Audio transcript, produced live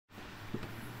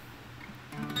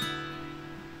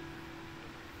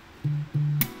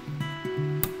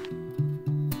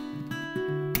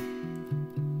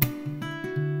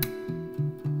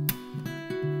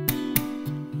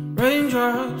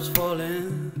Raindrops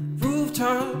falling,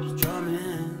 rooftops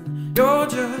drumming. You're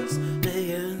just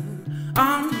laying,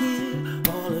 I'm here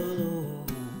all alone.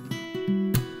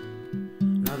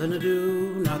 Nothing to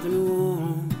do, nothing to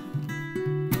want.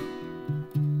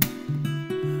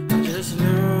 I just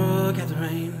look at the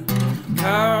rain,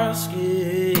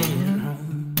 cascading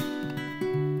home.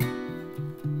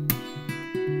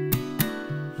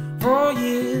 For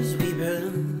years we've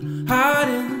been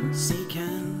hiding,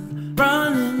 seeking,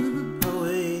 running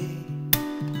away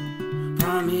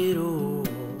from it all.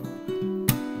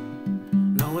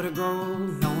 Nowhere to go,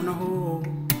 no one to hold.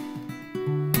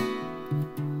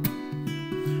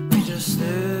 We just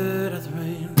stared at the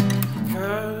rain,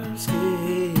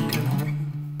 cascading home.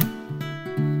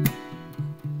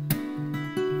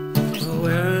 But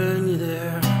when you're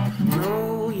there,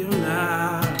 no, you're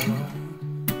not alone.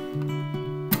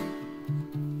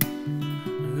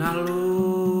 You're not alone.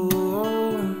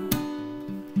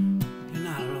 You're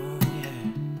not alone, yeah.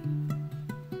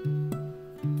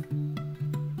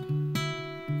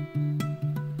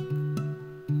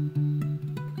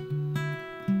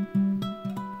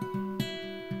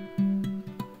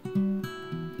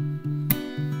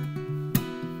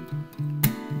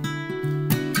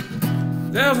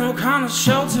 There's no kind of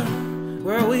shelter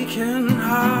where we can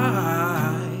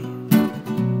hide.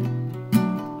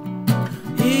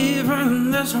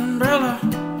 Even this umbrella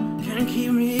can't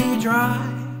keep me dry.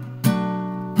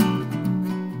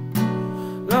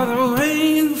 Let the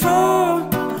rain fall,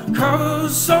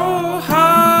 cause so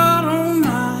hard on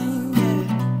mine, yeah.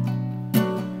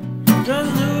 Just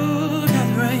look at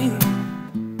the rain,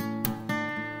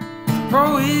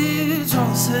 oh, it's all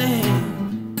the same.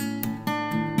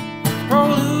 Oh,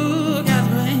 look at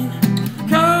the rain,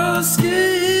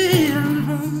 cascade.